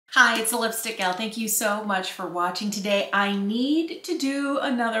Hi, it's the Lipstick Gal. Thank you so much for watching today. I need to do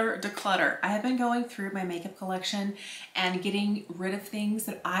another declutter. I have been going through my makeup collection and getting rid of things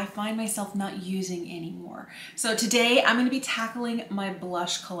that I find myself not using anymore. So today I'm going to be tackling my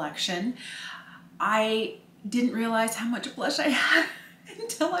blush collection. I didn't realize how much blush I had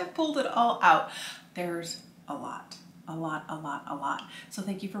until I pulled it all out. There's a lot. A lot. So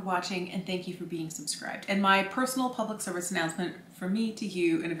thank you for watching and thank you for being subscribed. And my personal public service announcement from me to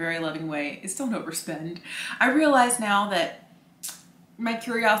you in a very loving way is don't overspend. I realize now that my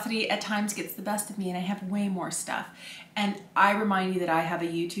curiosity at times gets the best of me and I have way more stuff. And I remind you that I have a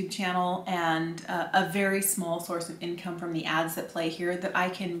YouTube channel and a very small source of income from the ads that play here that I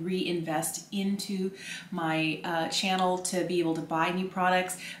can reinvest into my channel to be able to buy new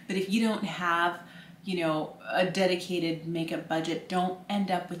products. But if you don't have a dedicated makeup budget, don't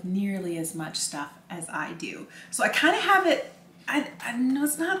end up with nearly as much stuff as I do. So I kind of have it, I know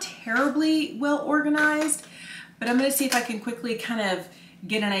it's not terribly well organized, but I'm going to see if I can quickly kind of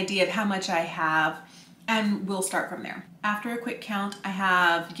get an idea of how much I have, and we'll start from there. After a quick count, I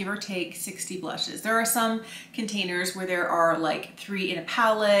have, give or take, 60 blushes. There are some containers where there are like 3 in a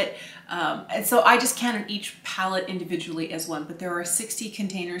palette, and so I just counted each palette individually as one, but there are 60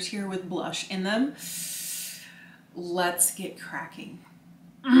 containers here with blush in them. Let's get cracking.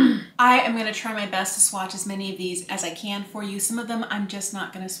 I am going to try my best to swatch as many of these as I can for you. Some of them I'm just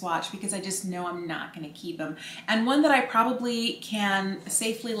not going to swatch because I just know I'm not going to keep them. And one that I probably can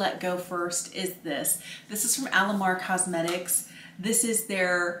safely let go first is this. This is from Alamar Cosmetics. This is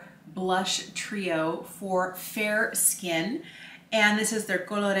their blush trio for fair skin. And this is their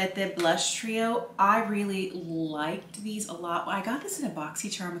Colorete blush trio. I really liked these a lot. I got this in a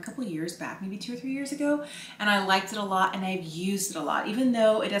BoxyCharm a couple years back, maybe 2 or 3 years ago, and I liked it a lot and I've used it a lot, even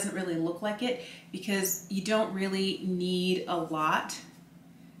though it doesn't really look like it because you don't really need a lot.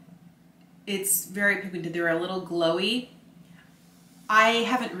 It's very pigmented. They're a little glowy. I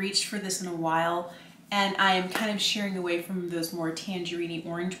haven't reached for this in a while and I am kind of sheering away from those more tangerine-y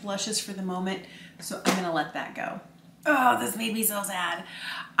orange blushes for the moment, so I'm gonna let that go. Oh, this made me so sad.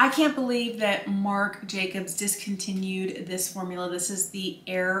 I can't believe that Marc Jacobs discontinued this formula. This is the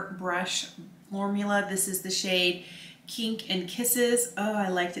Airbrush formula. This is the shade Kink and Kisses. Oh, I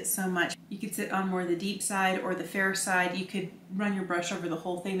liked it so much. You could sit on more the deep side or the fair side. You could run your brush over the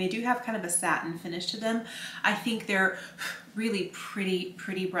whole thing. They do have kind of a satin finish to them. I think they're really pretty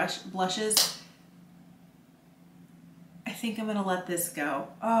blushes. I think I'm gonna let this go.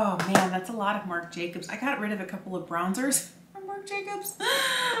 Oh man, that's a lot of Marc Jacobs. I got rid of a couple of bronzers from Marc Jacobs.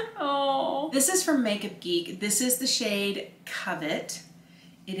 Oh. This is from Makeup Geek. This is the shade Covet.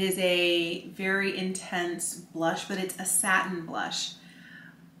 It is a very intense blush, but it's a satin blush.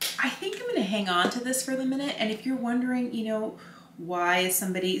 I think I'm gonna hang on to this for the minute. And if you're wondering, why is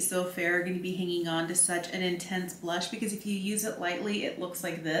somebody so fair gonna be hanging on to such an intense blush? Because if you use it lightly, it looks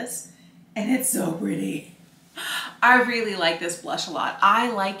like this, and it's so pretty. I really like this blush a lot.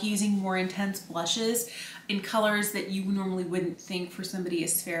 I like using more intense blushes in colors that you normally wouldn't think for somebody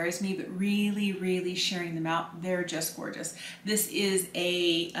as fair as me, but really sharing them out. They're just gorgeous. This is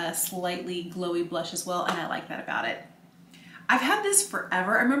a slightly glowy blush as well, and I like that about it. I've had this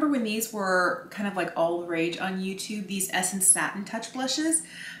forever. I remember when these were kind of like all the rage on YouTube, these Essence Satin Touch blushes.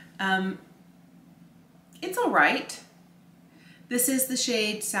 It's all right. This is the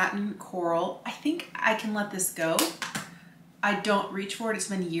shade Satin Coral. I think I can let this go. I don't reach for it. It's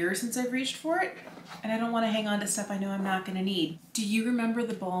been years since I've reached for it, and I don't want to hang on to stuff I know I'm not going to need. Do you remember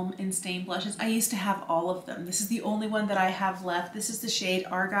the Balm in Stain blushes? I used to have all of them. This is the only one that I have left. This is the shade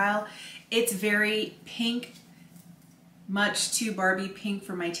Argyle. It's very pink, much too Barbie pink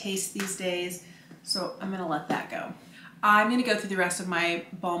for my taste these days, so I'm going to let that go. I'm going to go through the rest of my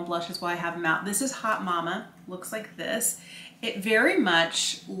Balm blushes while I have them out. This is Hot Mama. Looks like this. It very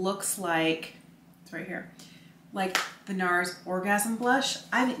much looks like, it's right here, like the NARS Orgasm blush.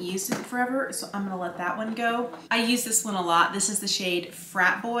 I haven't used it in forever, so I'm gonna let that one go. I use this one a lot. This is the shade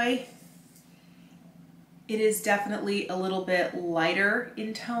Frat Boy. It is definitely a little bit lighter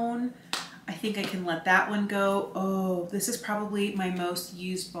in tone. I think I can let that one go. Oh, this is probably my most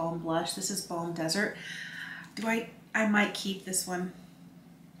used Balm blush. This is Balm Desert. I might keep this one.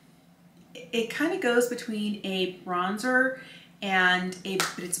 It kind of goes between a bronzer and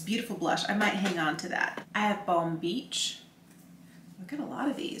but it's a beautiful blush. I might hang on to that. I have Balm Beach. Look at a lot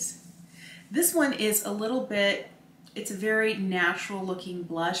of these. This one is a little bit, it's a very natural looking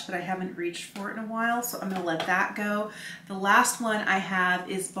blush, but I haven't reached for it in a while, so I'm gonna let that go. The last one I have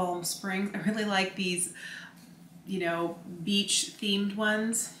is Balm Springs. I really like these, beach themed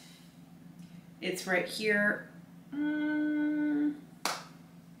ones. It's right here.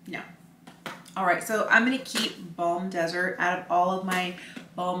 No, All right, so I'm gonna keep Balm Desert out of all of my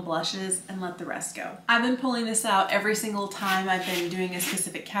balm blushes and let the rest go. I've been pulling this out every single time I've been doing a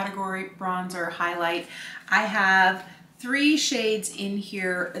specific category, bronzer, highlight. I have 3 shades in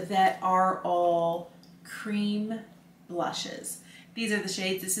here that are all cream blushes. These are the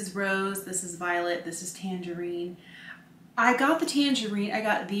shades. This is Rose, this is Violet, this is Tangerine. I got the Tangerine, I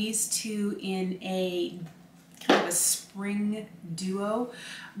got these 2 in a kind of a spring duo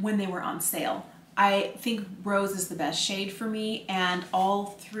when they were on sale. I think Rose is the best shade for me, and all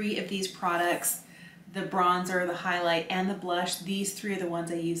 3 of these products, the bronzer, the highlight, and the blush, these 3 are the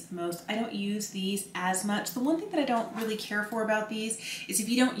ones I use the most. I don't use these as much. The one thing that I don't really care for about these is if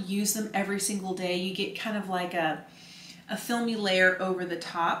you don't use them every single day, you get kind of like a filmy layer over the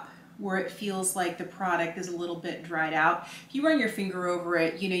top where it feels like the product is a little bit dried out. If you run your finger over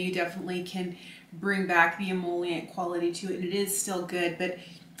it, you know, you definitely can bring back the emollient quality to it, and it is still good, but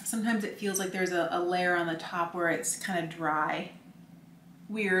sometimes it feels like there's a layer on the top where it's kind of dry.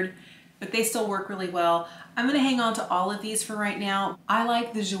 Weird, but they still work really well. I'm gonna hang on to all of these for right now. I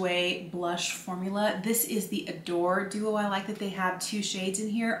like the Jouer blush formula. This is the Adore duo. I like that they have 2 shades in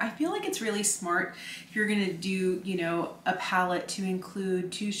here. I feel like it's really smart if you're gonna do, you know, a palette to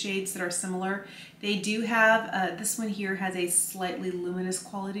include 2 shades that are similar. They do have, this one here has a slightly luminous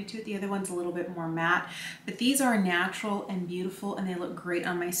quality to it. The other one's a little bit more matte, but these are natural and beautiful and they look great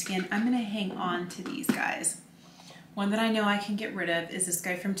on my skin. I'm gonna hang on to these guys. One that I know I can get rid of is this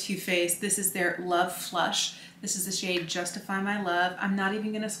guy from Too Faced. This is their Love Flush. This is the shade Justify My Love. I'm not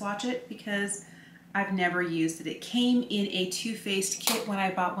even gonna swatch it because I've never used it. It came in a Too Faced kit when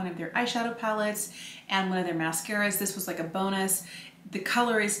I bought one of their eyeshadow palettes and one of their mascaras. This was like a bonus. The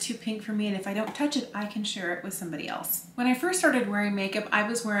color is too pink for me, and if I don't touch it, I can share it with somebody else. When I first started wearing makeup, I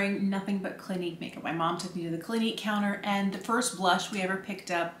was wearing nothing but Clinique makeup. My mom took me to the Clinique counter, and the first blush we ever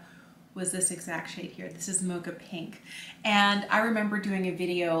picked up was this exact shade here. This is Mocha Pink. And I remember doing a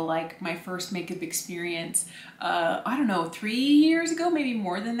video, like my first makeup experience, I don't know, 3 years ago, maybe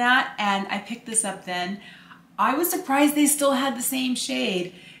more than that. And I picked this up then. I was surprised they still had the same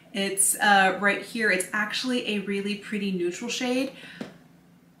shade. It's right here. It's actually a really pretty neutral shade.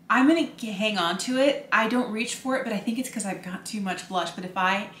 I'm gonna hang on to it. I don't reach for it, but I think it's because I've got too much blush. But if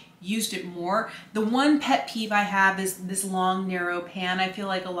I used it more, the one pet peeve I have is this long, narrow pan. I feel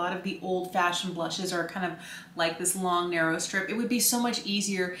like a lot of the old-fashioned blushes are kind of like this long, narrow strip. It would be so much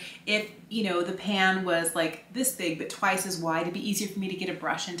easier if, you know, the pan was like this big, but twice as wide. It'd be easier for me to get a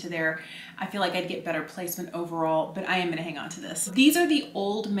brush into there. I feel like I'd get better placement overall, but I am gonna hang on to this. These are the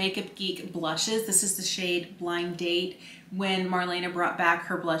Old Makeup Geek blushes. This is the shade Blind Date. When Marlena brought back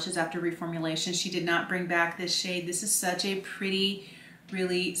her blushes after reformulation, she did not bring back this shade. This is such a pretty,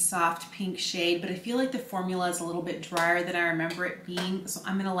 really soft pink shade, but I feel like the formula is a little bit drier than I remember it being, so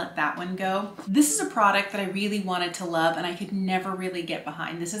I'm gonna let that one go. This is a product that I really wanted to love and I could never really get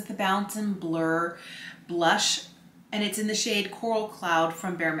behind. This is the Bounce and Blur blush, and it's in the shade Coral Cloud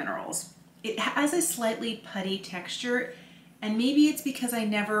from Bare Minerals. It has a slightly putty texture, and maybe it's because I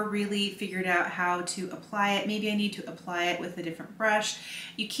never really figured out how to apply it. Maybe I need to apply it with a different brush.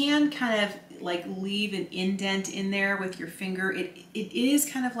 You can kind of like leave an indent in there with your finger. It is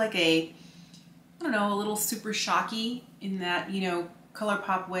kind of like a, I don't know, a little super shocky in that, you know,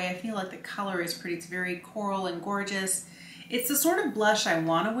 ColourPop way. I feel like the color is pretty. It's very coral and gorgeous. It's the sort of blush I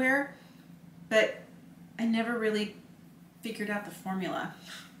want to wear, but I never really figured out the formula.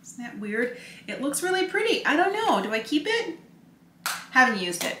 Isn't that weird? It looks really pretty. I don't know. Do I keep it? Haven't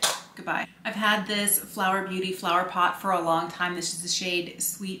used it. Goodbye. I've had this Flower Beauty flower pot for a long time. This is the shade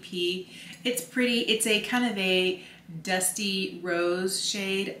Sweet Pea. It's pretty. It's a kind of a dusty rose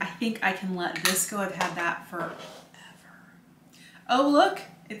shade. I think I can let this go. I've had that forever. Oh, look.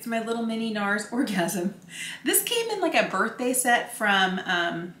 It's my little mini NARS Orgasm. This came in like a birthday set from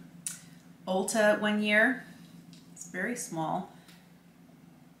Ulta one year. It's very small.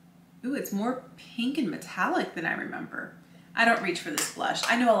 Ooh, it's more pink and metallic than I remember. I don't reach for this blush.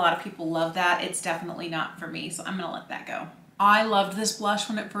 I know a lot of people love that. It's definitely not for me, so I'm gonna let that go. I loved this blush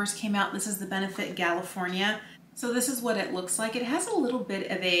when it first came out. This is the Benefit California. So this is what it looks like. It has a little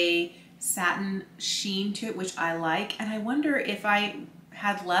bit of a satin sheen to it, which I like, and I wonder if I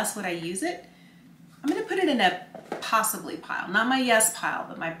had less, would I use it? I'm gonna put it in a possibly pile. Not my yes pile,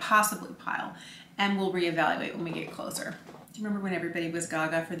 but my possibly pile, and we'll reevaluate when we get closer. Do you remember when everybody was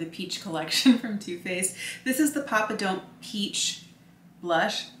gaga for the peach collection from Too Faced? This is the Papa Don't Peach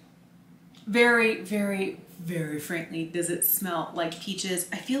blush. Very, very, very frankly, does it smell like peaches.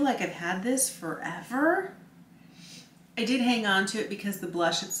 I feel like I've had this forever. I did hang on to it because the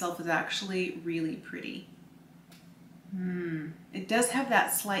blush itself is actually really pretty. It does have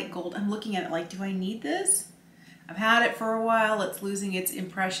that slight gold. I'm looking at it like, do I need this? I've had it for a while. It's losing its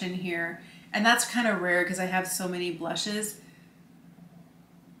impression here. And that's kind of rare because I have so many blushes.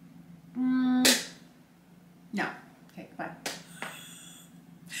 No. Okay, goodbye.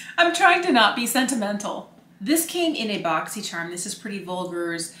 I'm trying to not be sentimental. This came in a BoxyCharm. This is Pretty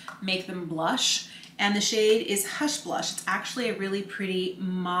Vulgar's Make Them Blush. And the shade is Hush Blush. It's actually a really pretty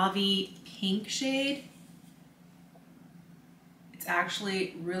mauve pink shade. It's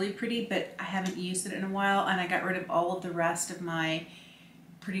actually really pretty, but I haven't used it in a while, and I got rid of all of the rest of my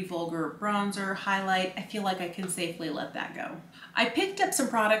Pretty Vulgar bronzer, highlight. I feel like I can safely let that go. I picked up some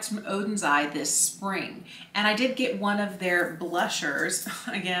products from Odin's Eye this spring, and I did get one of their blushers,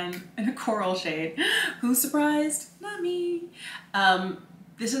 again, in a coral shade. Who's surprised? Not me.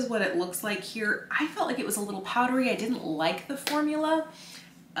 This is what it looks like here. I felt like it was a little powdery. I didn't like the formula.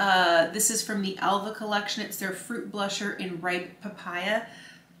 This is from the Alva collection. It's their fruit blusher in Ripe Papaya.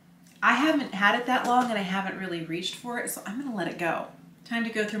 I haven't had it that long and I haven't really reached for it, so I'm gonna let it go. Time to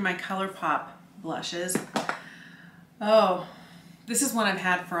go through my ColourPop blushes. Oh, this is one I've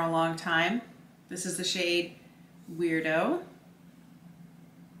had for a long time. This is the shade Weirdo.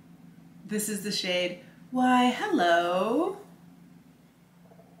 This is the shade Why Hello.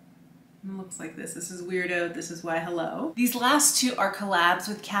 It looks like this. This is Weirdo. This is Why Hello. These last two are collabs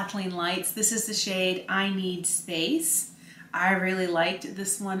with Kathleen Lights. This is the shade I Need Space. I really liked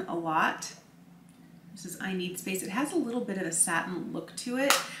this one a lot. This is I Need Space. It has a little bit of a satin look to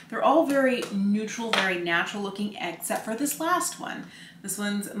it. They're all very neutral, very natural looking, except for this last one. This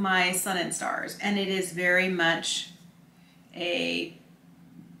one's My Sun and Stars, and it is very much a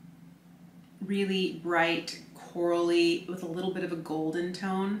really bright, corally, with a little bit of a golden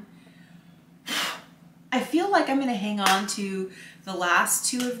tone. I feel like I'm going to hang on to the last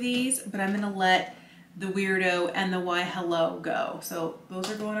two of these, but I'm going to let the Weirdo and the Why Hello go. So those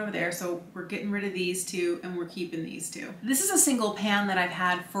are going over there. So we're getting rid of these two and we're keeping these two. This is a single pan that I've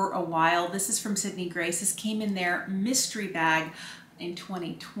had for a while. This is from Sydney Grace. This came in their mystery bag in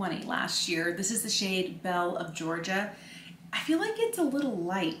 2020 last year. This is the shade Belle of Georgia. I feel like it's a little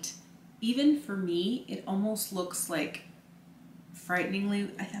light. Even for me, it almost looks like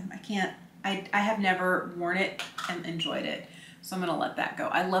frighteningly, I have never worn it and enjoyed it, so I'm gonna let that go.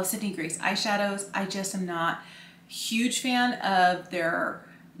 I love Sydney Grace eyeshadows. I just am not a huge fan of their,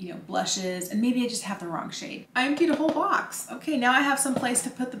 blushes, and maybe I just have the wrong shade. I emptied a whole box. Okay, now I have some place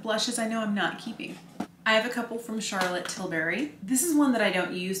to put the blushes I know I'm not keeping. I have a couple from Charlotte Tilbury. This is one that I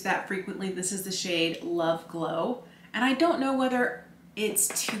don't use that frequently. This is the shade Love Glow, and I don't know whether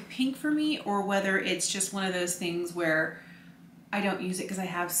it's too pink for me or whether it's just one of those things where I don't use it because I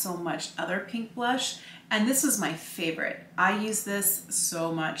have so much other pink blush. And this was my favorite. I use this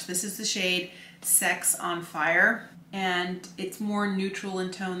so much. This is the shade Sex on Fire, and it's more neutral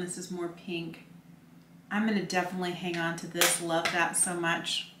in tone. This is more pink. I'm gonna definitely hang on to this. Love that so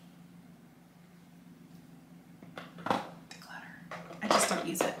much. Declutter. I just don't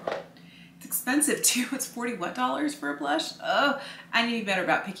use it. It's expensive too. It's $40 what for a blush? Oh, I need to be better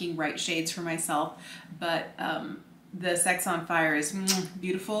about picking right shades for myself, but the Sex on Fire is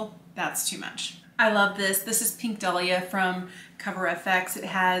beautiful. That's too much. I love this. This is Pink Dahlia from Cover FX. It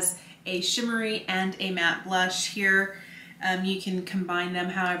has a shimmery and a matte blush here. You can combine them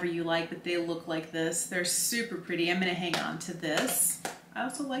however you like, but they look like this. They're super pretty. I'm gonna hang on to this. I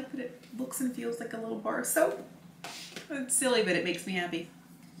also like that it looks and feels like a little bar of soap. It's silly, but it makes me happy.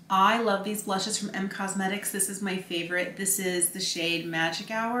 I love these blushes from M Cosmetics. This is my favorite. This is the shade Magic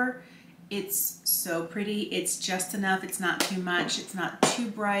Hour. It's so pretty. It's just enough. It's not too much. It's not too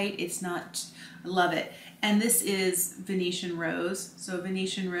bright. It's not, I love it. And this is Venetian Rose. So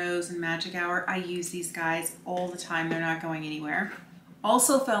Venetian Rose and Magic Hour. I use these guys all the time. They're not going anywhere.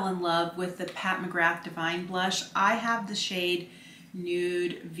 Also fell in love with the Pat McGrath Divine Blush. I have the shade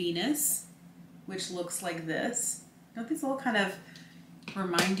Nude Venus, which looks like this. Don't these all kind of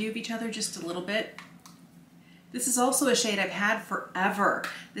remind you of each other just a little bit? This is also a shade I've had forever.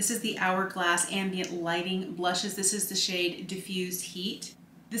 This is the Hourglass Ambient Lighting Blushes. This is the shade Diffused Heat.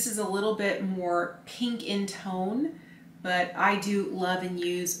 This is a little bit more pink in tone, but I do love and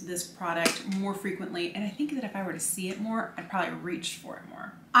use this product more frequently, and I think that if I were to see it more, I'd probably reach for it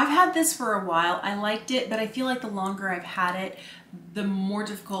more. I've had this for a while. I liked it, but I feel like the longer I've had it, the more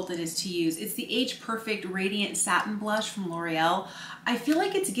difficult it is to use. It's the Age Perfect Radiant Satin Blush from L'Oreal. I feel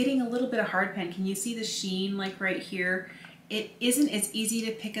like it's getting a little bit of hard pen. Can you see the sheen like right here? It isn't as easy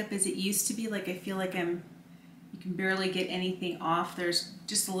to pick up as it used to be. Like I feel like you can barely get anything off. There's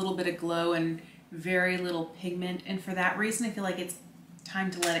just a little bit of glow and very little pigment. And for that reason, I feel like it's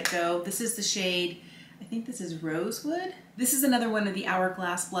time to let it go. This is the shade I think this is Rosewood. This is another one of the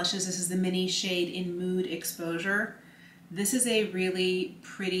Hourglass blushes. This is the mini shade in Mood Exposure. This is a really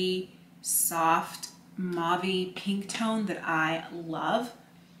pretty, soft, mauve pink tone that I love.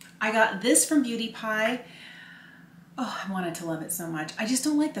 I got this from Beauty Pie. Oh, I wanted to love it so much. I just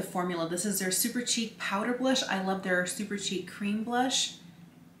don't like the formula. This is their Super Cheek Powder Blush. I love their Super Cheek Cream Blush.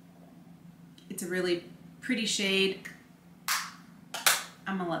 It's a really pretty shade.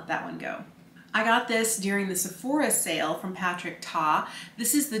 I'm gonna let that one go. I got this during the Sephora sale from Patrick Ta.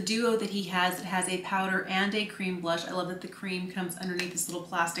 This is the duo that he has. It has a powder and a cream blush. I love that the cream comes underneath this little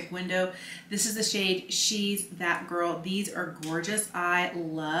plastic window. This is the shade She's That Girl. These are gorgeous. I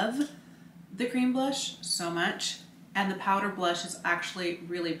love the cream blush so much. And the powder blush is actually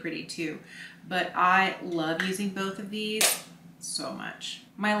really pretty too. But I love using both of these so much.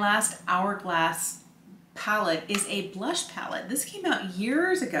 My last Hourglass palette is a blush palette. This came out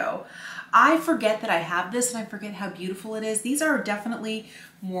years ago. I forget that I have this and I forget how beautiful it is. These are definitely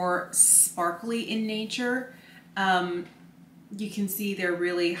more sparkly in nature. You can see they're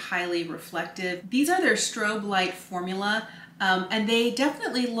really highly reflective. These are their strobe light formula. And they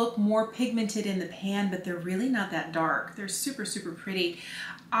definitely look more pigmented in the pan, but they're really not that dark. They're super, super pretty.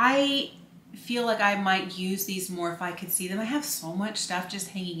 I feel like I might use these more if I could see them. I have so much stuff just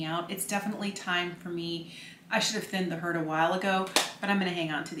hanging out. It's definitely time for me. I should have thinned the herd a while ago, but I'm gonna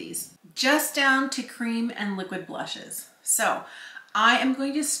hang on to these. Just down to cream and liquid blushes. So I am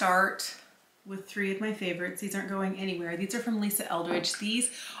going to start with three of my favorites. These aren't going anywhere. These are from Lisa Eldridge.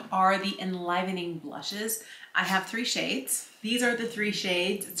 These are the Enlivening blushes. I have three shades. These are the three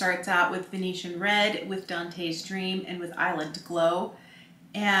shades. It starts out with Venetian Red, with Dante's Dream, and with Island Glow.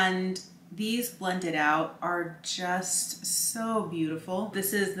 And these blended out are just so beautiful.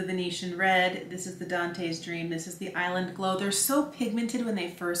 This is the Venetian Red, this is the Dante's Dream, this is the Island Glow. They're so pigmented when they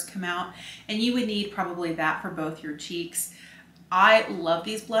first come out, and you would need probably that for both your cheeks. I love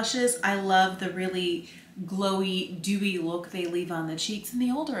these blushes. I love the really glowy, dewy look they leave on the cheeks, and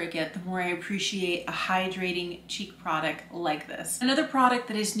the older I get, the more I appreciate a hydrating cheek product like this. Another product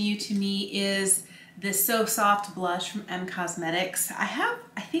that is new to me is this So Soft blush from M Cosmetics. I have,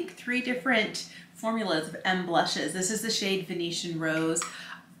 I think, 3 different formulas of M blushes. This is the shade Venetian Rose.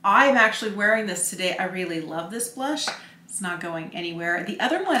 I'm actually wearing this today. I really love this blush. It's not going anywhere. The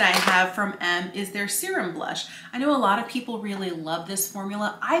other one I have from M is their Serum blush. I know a lot of people really love this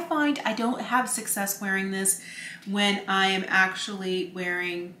formula. I find I don't have success wearing this when I am actually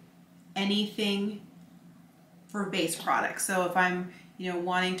wearing anything for base products. So if I'm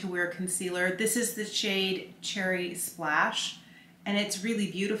wanting to wear concealer, this is the shade Cherry Splash, and it's really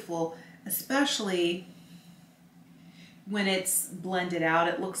beautiful, especially when it's blended out.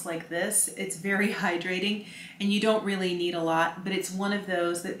 It looks like this. It's very hydrating, and you don't really need a lot, but it's one of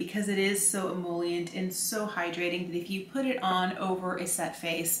those that, because it is so emollient and so hydrating, that if you put it on over a set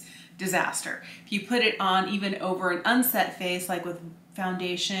face, disaster. If you put it on even over an unset face, like with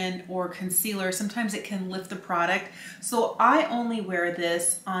foundation or concealer, sometimes it can lift the product. So I only wear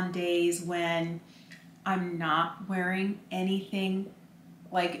this on days when I'm not wearing anything,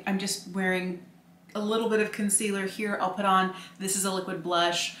 like I'm just wearing a little bit of concealer here. I'll put on, this is a liquid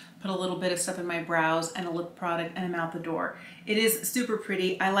blush, put a little bit of stuff in my brows and a lip product, and I'm out the door. It is super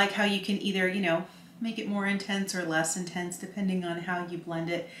pretty. I like how you can either, make it more intense or less intense depending on how you blend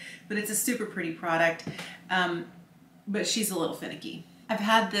it, but it's a super pretty product. But she's a little finicky. I've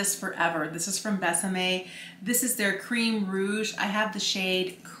had this forever. This is from Besame. This is their Cream Rouge. I have the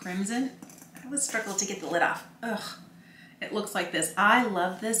shade Crimson. I would struggle to get the lid off. Ugh, it looks like this. I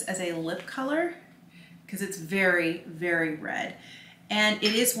love this as a lip color because it's very, very red. And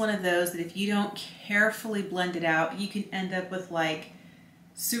it is one of those that if you don't carefully blend it out, you can end up with like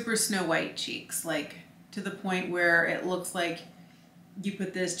super Snow White cheeks, like to the point where it looks like you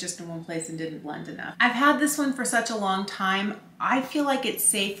put this just in one place and didn't blend enough. I've had this one for such a long time. I feel like it's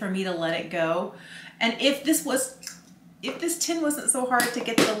safe for me to let it go. And if this tin wasn't so hard to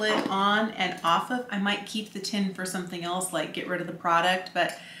get the lid on and off of, I might keep the tin for something else, like get rid of the product,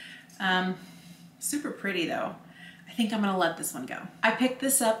 but super pretty though. I think I'm gonna let this one go. I picked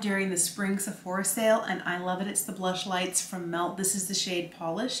this up during the spring Sephora sale and I love it. It's the Blush Lights from Melt. This is the shade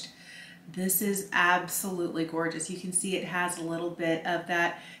Polished. This is absolutely gorgeous. You can see it has a little bit of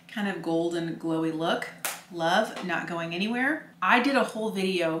that kind of golden glowy look. Love, not going anywhere. I did a whole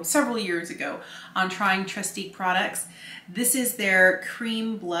video several years ago on trying Trestique products. This is their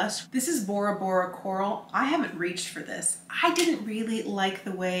cream blush. This is Bora Bora Coral. I haven't reached for this. I didn't really like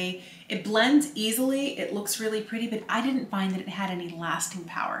the way it blends easily. It looks really pretty, but I didn't find that it had any lasting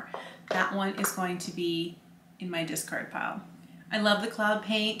power. That one is going to be in my discard pile. I love the cloud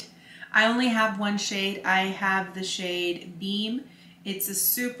paint. I only have one shade. I have the shade Beam. It's a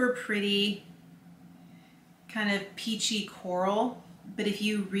super pretty kind of peachy coral, but if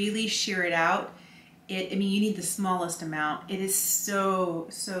you really sheer it out, I mean, you need the smallest amount. It is so,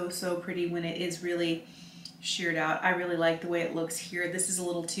 so, so pretty when it is really sheared out. I really like the way it looks here. This is a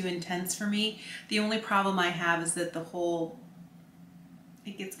little too intense for me. The only problem I have is that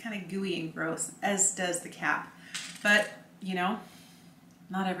it gets kind of gooey and gross, as does the cap. But, you know,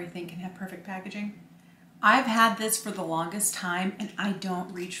 not everything can have perfect packaging. I've had this for the longest time and I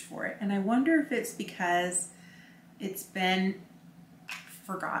don't reach for it. And I wonder if it's because it's been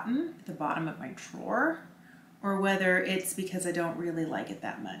forgotten at the bottom of my drawer, or whether it's because I don't really like it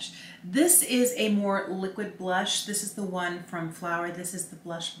that much. This is a more liquid blush. This is the one from Flower. This is the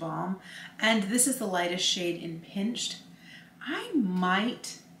Blush Balm. And this is the lightest shade in Pinched. I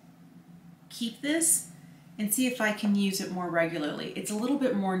might keep this and see if I can use it more regularly. It's a little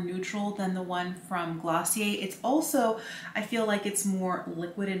bit more neutral than the one from Glossier. It's also, I feel like it's more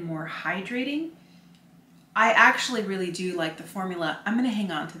liquid and more hydrating. I actually really do like the formula. I'm gonna hang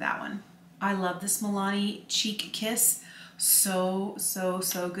on to that one. I love this Milani Cheek Kiss. So, so,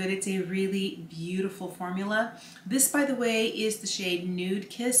 so good. It's a really beautiful formula. This, by the way, is the shade Nude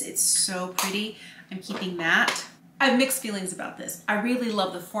Kiss. It's so pretty. I'm keeping that. I have mixed feelings about this. I really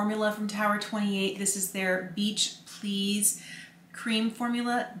love the formula from Tower 28. This is their Beach Please cream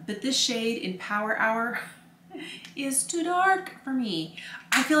formula, but this shade in Power Hour is too dark for me.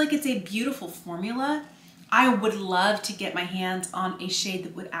 I feel like it's a beautiful formula. I would love to get my hands on a shade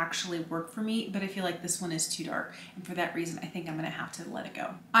that would actually work for me, but I feel like this one is too dark. And for that reason, I think I'm gonna have to let it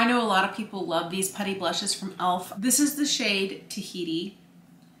go. I know a lot of people love these putty blushes from e.l.f. This is the shade Tahiti.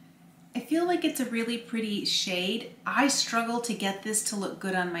 I feel like it's a really pretty shade. I struggle to get this to look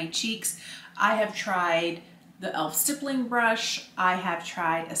good on my cheeks. I have tried the e.l.f. stippling brush. I have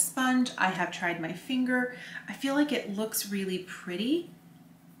tried a sponge. I have tried my finger. I feel like it looks really pretty.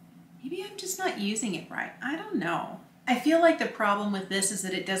 Maybe I'm just not using it right. I don't know. I feel like the problem with this is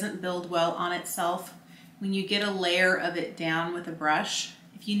that it doesn't build well on itself. When you get a layer of it down with a brush,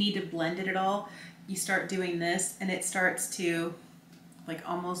 if you need to blend it at all, you start doing this and it starts to like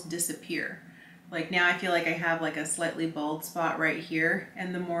almost disappear. Like now I feel like I have like a slightly bald spot right here,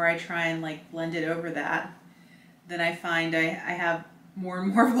 and the more I try and like blend it over that, then I find I have more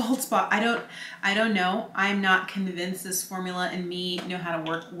and more bald spot. I don't know. I'm not convinced this formula and me know how to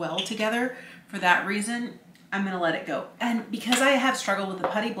work well together. For that reason, I'm gonna let it go. And because I have struggled with the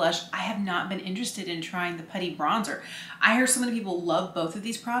putty blush, I have not been interested in trying the putty bronzer. I hear so many people love both of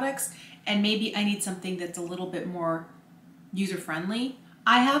these products, and maybe I need something that's a little bit more user-friendly.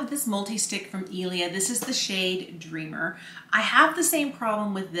 I have this multi-stick from Ilia. This is the shade Dreamer. I have the same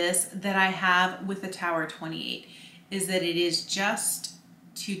problem with this that I have with the Tower 28, is that it is just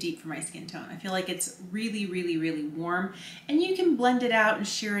too deep for my skin tone. I feel like it's really, really, really warm, and you can blend it out and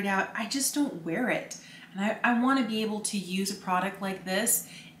sheer it out. I just don't wear it. And I want to be able to use a product like this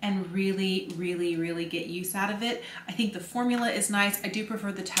and really, really, really get use out of it. I think the formula is nice. I do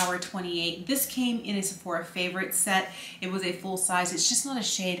prefer the Tower 28. This came in a Sephora favorite set. It was a full size. It's just not a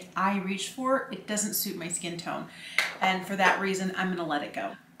shade I reached for. It doesn't suit my skin tone. And for that reason, I'm gonna let it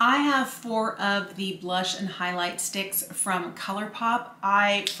go. I have 4 of the blush and highlight sticks from ColourPop.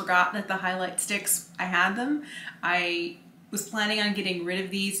 I forgot that the highlight sticks, I had them. I was planning on getting rid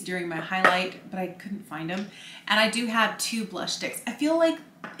of these during my highlight, but I couldn't find them. And I do have 2 blush sticks. I feel like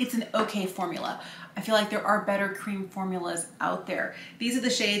it's an okay formula. I feel like there are better cream formulas out there. These are the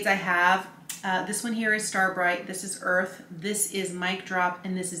shades I have. This one here is Star Bright, this is Earth, this is Mic Drop,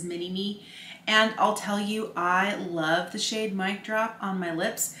 and this is Mini Me. And I'll tell you, I love the shade Mic Drop on my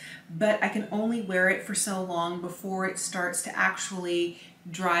lips, but I can only wear it for so long before it starts to actually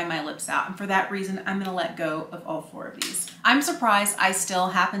dry my lips out. And for that reason, I'm gonna let go of all 4 of these. I'm surprised I still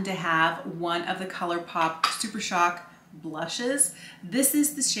happen to have one of the ColourPop Super Shock blushes. This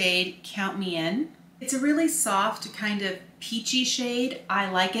is the shade Count Me In. It's a really soft kind of peachy shade. I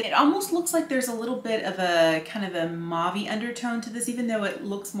like it. It almost looks like there's a little bit of a kind of a mauve undertone to this, even though it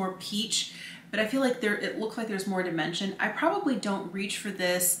looks more peach, but I feel like it looks like there's more dimension. I probably don't reach for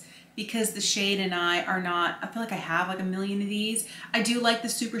this because the shade and I are not, I feel like I have like a million of these. I do like the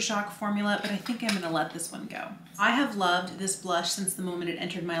Super Shock formula, but I think I'm gonna let this one go. I have loved this blush since the moment it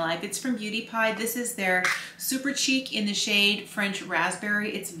entered my life. It's from Beauty Pie. This is their Super Cheek in the shade French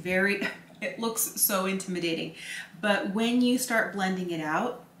Raspberry. It's very, it looks so intimidating, but when you start blending it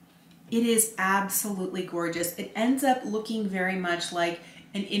out, it is absolutely gorgeous. It ends up looking very much like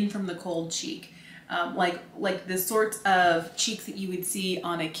an In From the Cold cheek. like the sorts of cheeks that you would see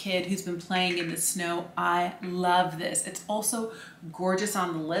on a kid who's been playing in the snow. I love this. It's also gorgeous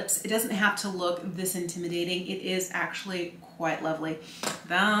on the lips. It doesn't have to look this intimidating. It is actually quite lovely.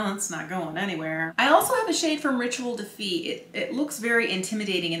 That's not going anywhere. I also have a shade from Ritual Defeat. It looks very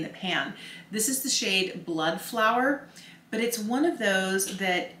intimidating in the pan. This is the shade Blood Flower, but it's one of those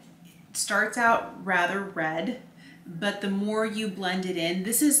that starts out rather red, but the more you blend it in,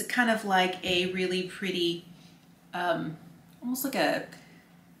 this is kind of like a really pretty, almost like a,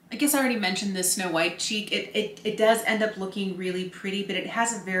 I guess I already mentioned this Snow White cheek. It does end up looking really pretty, but it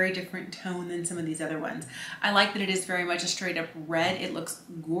has a very different tone than some of these other ones. I like that it is very much a straight up red. It looks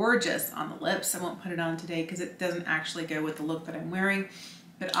gorgeous on the lips. I won't put it on today because it doesn't actually go with the look that I'm wearing.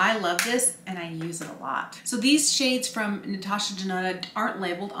 But I love this and I use it a lot. So these shades from Natasha Denona aren't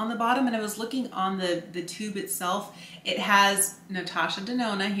labeled on the bottom, and I was looking on the tube itself. It has Natasha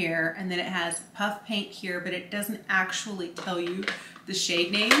Denona here, and then it has Puff Paint here, but it doesn't actually tell you the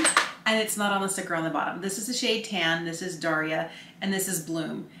shade names, and it's not on the sticker on the bottom. This is the shade Tan, this is Daria, and this is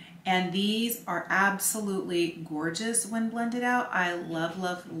Bloom. And these are absolutely gorgeous when blended out. I love,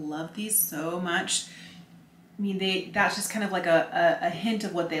 love, love these so much. I mean, that's just kind of like a hint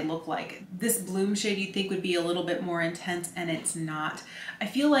of what they look like. This Bloom shade you'd think would be a little bit more intense, and it's not. I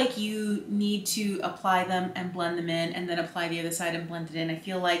feel like you need to apply them and blend them in, and then apply the other side and blend it in. I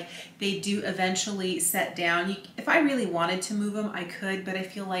feel like they do eventually set down. If I really wanted to move them, I could, but I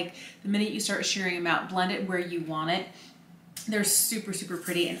feel like the minute you start shearing them out, blend it where you want it. They're super, super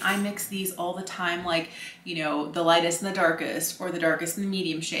pretty, and I mix these all the time, like, you know, the lightest and the darkest, or the darkest and the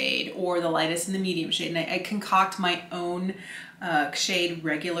medium shade, or the lightest and the medium shade, and I concoct my own shade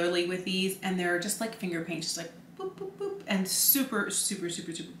regularly with these, and they're just like finger paint, just like boop, boop, boop, and super, super,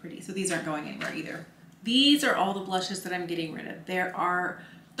 super, super pretty. So these aren't going anywhere either. These are all the blushes that I'm getting rid of. There are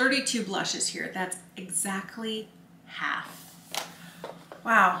 32 blushes here. That's exactly half.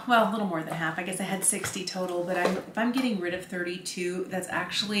 Wow, well, a little more than half. I guess I had 60 total, but if I'm getting rid of 32, that's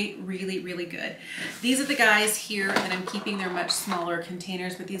actually really, really good. These are the guys here that I'm keeping. They're much smaller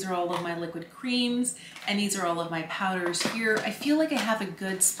containers, but these are all of my liquid creams, and these are all of my powders here. I feel like I have a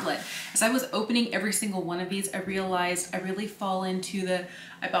good split. As I was opening every single one of these, I realized I really fall into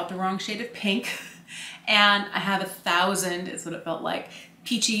I bought the wrong shade of pink, and I have 1,000, is what it felt like,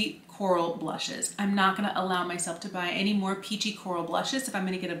 peachy coral blushes. I'm not going to allow myself to buy any more peachy coral blushes. If I'm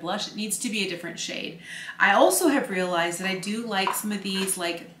going to get a blush, it needs to be a different shade. I also have realized that I do like some of these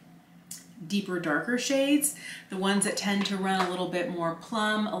like deeper, darker shades, the ones that tend to run a little bit more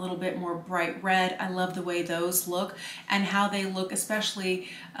plum, a little bit more bright red. I love the way those look and how they look, especially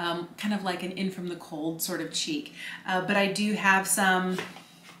kind of like an in from the cold sort of cheek. But I do have some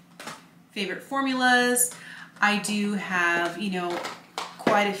favorite formulas. I do have, you know,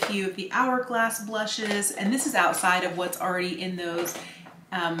 quite a few of the Hourglass blushes, and this is outside of what's already in those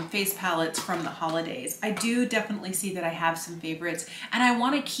face palettes from the holidays. I do definitely see that I have some favorites, and I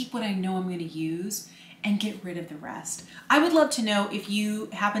want to keep what I know I'm going to use and get rid of the rest. I would love to know if you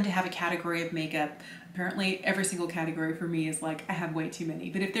happen to have a category of makeup. Apparently every single category for me is like, I have way too many.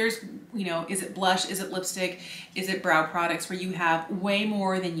 But if there's, you know, is it blush, is it lipstick, is it brow products where you have way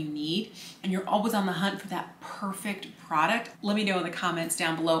more than you need and you're always on the hunt for that perfect product, let me know in the comments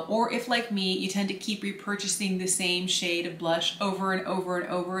down below. Or if, like me, you tend to keep repurchasing the same shade of blush over and over and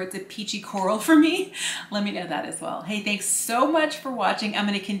over, it's a peachy coral for me, let me know that as well. Hey, thanks so much for watching. I'm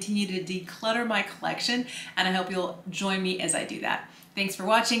going to continue to declutter my collection, and I hope you'll join me as I do that. Thanks for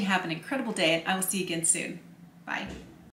watching. Have an incredible day, and I will see you again soon. Bye.